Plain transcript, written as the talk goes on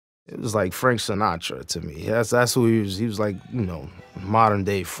It was like Frank Sinatra to me. That's who he was. He was like, you know, modern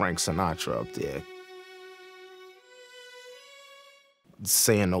day Frank Sinatra up there.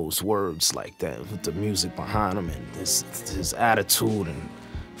 Saying those words like that with the music behind him and his attitude and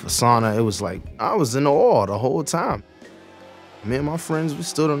persona, it was like I was in awe the whole time. Me and my friends, we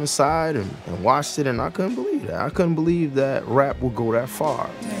stood on the side and watched it, and I couldn't believe that. I couldn't believe that rap would go that far.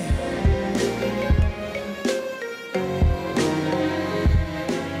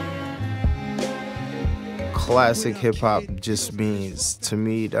 Classic hip hop just means, to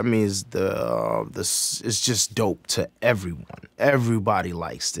me, that means it's just dope to everyone. Everybody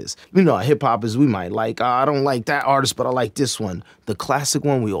likes this. You know, hip hoppers, we might like, I don't like that artist, but I like this one. The classic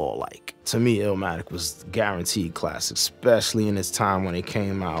one we all like. To me, Illmatic was guaranteed classic, especially in its time when it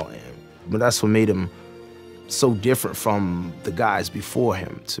came out. But that's what made him so different from the guys before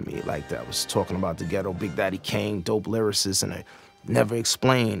him, to me. Like that was talking about the ghetto, Big Daddy Kane, dope lyricists, and never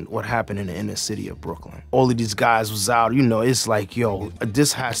explained what happened in the inner city of Brooklyn. All of these guys was out, you know, it's like, yo,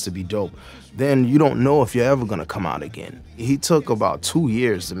 this has to be dope. Then you don't know if you're ever gonna come out again. He took about 2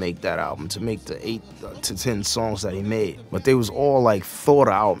 years to make that album, to make the 8 to 10 songs that he made. But they was all like thought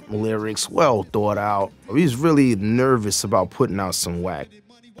out lyrics, well thought out. He was really nervous about putting out some whack.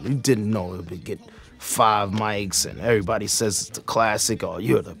 He didn't know it would get 5 mics and everybody says it's a classic or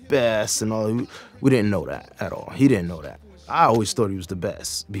you're the best and all. We didn't know that at all. He didn't know that. I always thought he was the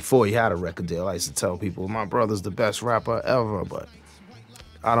best. Before he had a record deal, I used to tell people, my brother's the best rapper ever, but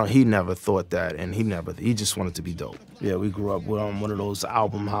he never thought that, and he just wanted to be dope. Yeah, we grew up with one of those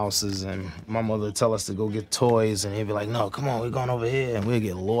album houses, and my mother would tell us to go get toys, and he'd be like, no, come on, we're going over here, and we'd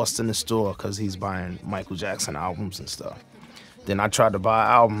get lost in the store because he's buying Michael Jackson albums and stuff. Then I tried to buy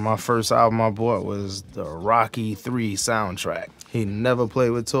an album. My first album I bought was the Rocky III soundtrack. He never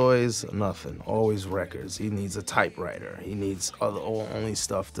played with toys, nothing, always records. He needs a typewriter. He needs only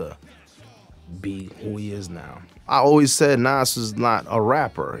stuff to be who he is now. I always said Nas was not a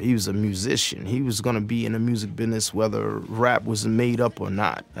rapper. He was a musician. He was gonna be in the music business whether rap was made up or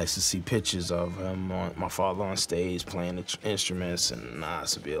not. I used to see pictures of him, my father on stage playing the instruments, and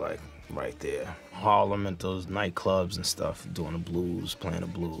Nas would be like right there. Harlem at those nightclubs and stuff, doing the blues, playing the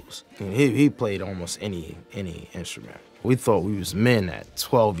blues. He played almost any instrument. We thought we was men at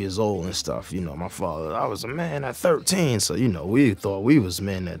 12 years old and stuff. You know, my father, I was a man at 13. So, you know, we thought we was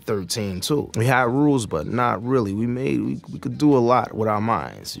men at 13 too. We had rules, but not really. We could do a lot with our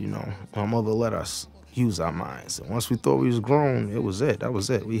minds, you know. My mother let us use our minds. And once we thought we was grown, it was it. That was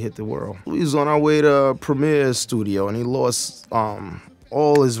it. We hit the world. We was on our way to Premier's studio and he lost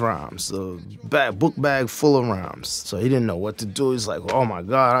all his rhymes, the book bag full of rhymes. So he didn't know what to do. He's like, oh my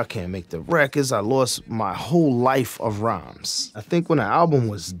God, I can't make the records. I lost my whole life of rhymes. I think when the album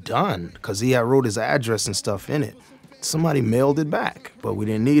was done, because he had wrote his address and stuff in it, somebody mailed it back. But we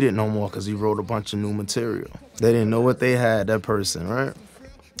didn't need it no more because he wrote a bunch of new material. They didn't know what they had, that person, right?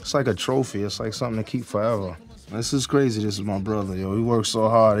 It's like a trophy. It's like something to keep forever. This is crazy. This is my brother, yo. He worked so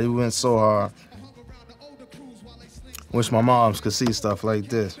hard. He went so hard. Wish my moms could see stuff like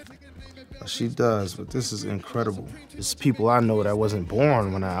this. She does, but this is incredible. There's people I know that wasn't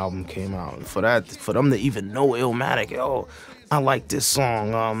born when the album came out. For them to even know Illmatic, oh, I like this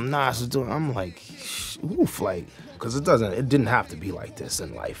song, Nas is doing, I'm like, oof, like, because it didn't have to be like this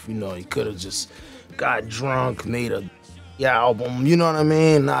in life. You know, he could have just got drunk, made a album, you know what I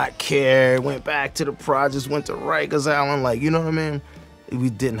mean? Not care, went back to the projects, went to Rikers Island, like, you know what I mean? We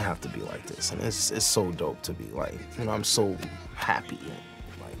didn't have to be like this, and it's so dope to be like, you know, I'm so happy,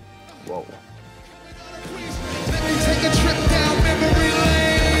 like, whoa. Let me take a trip down memory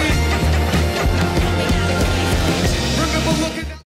lane. Remember looking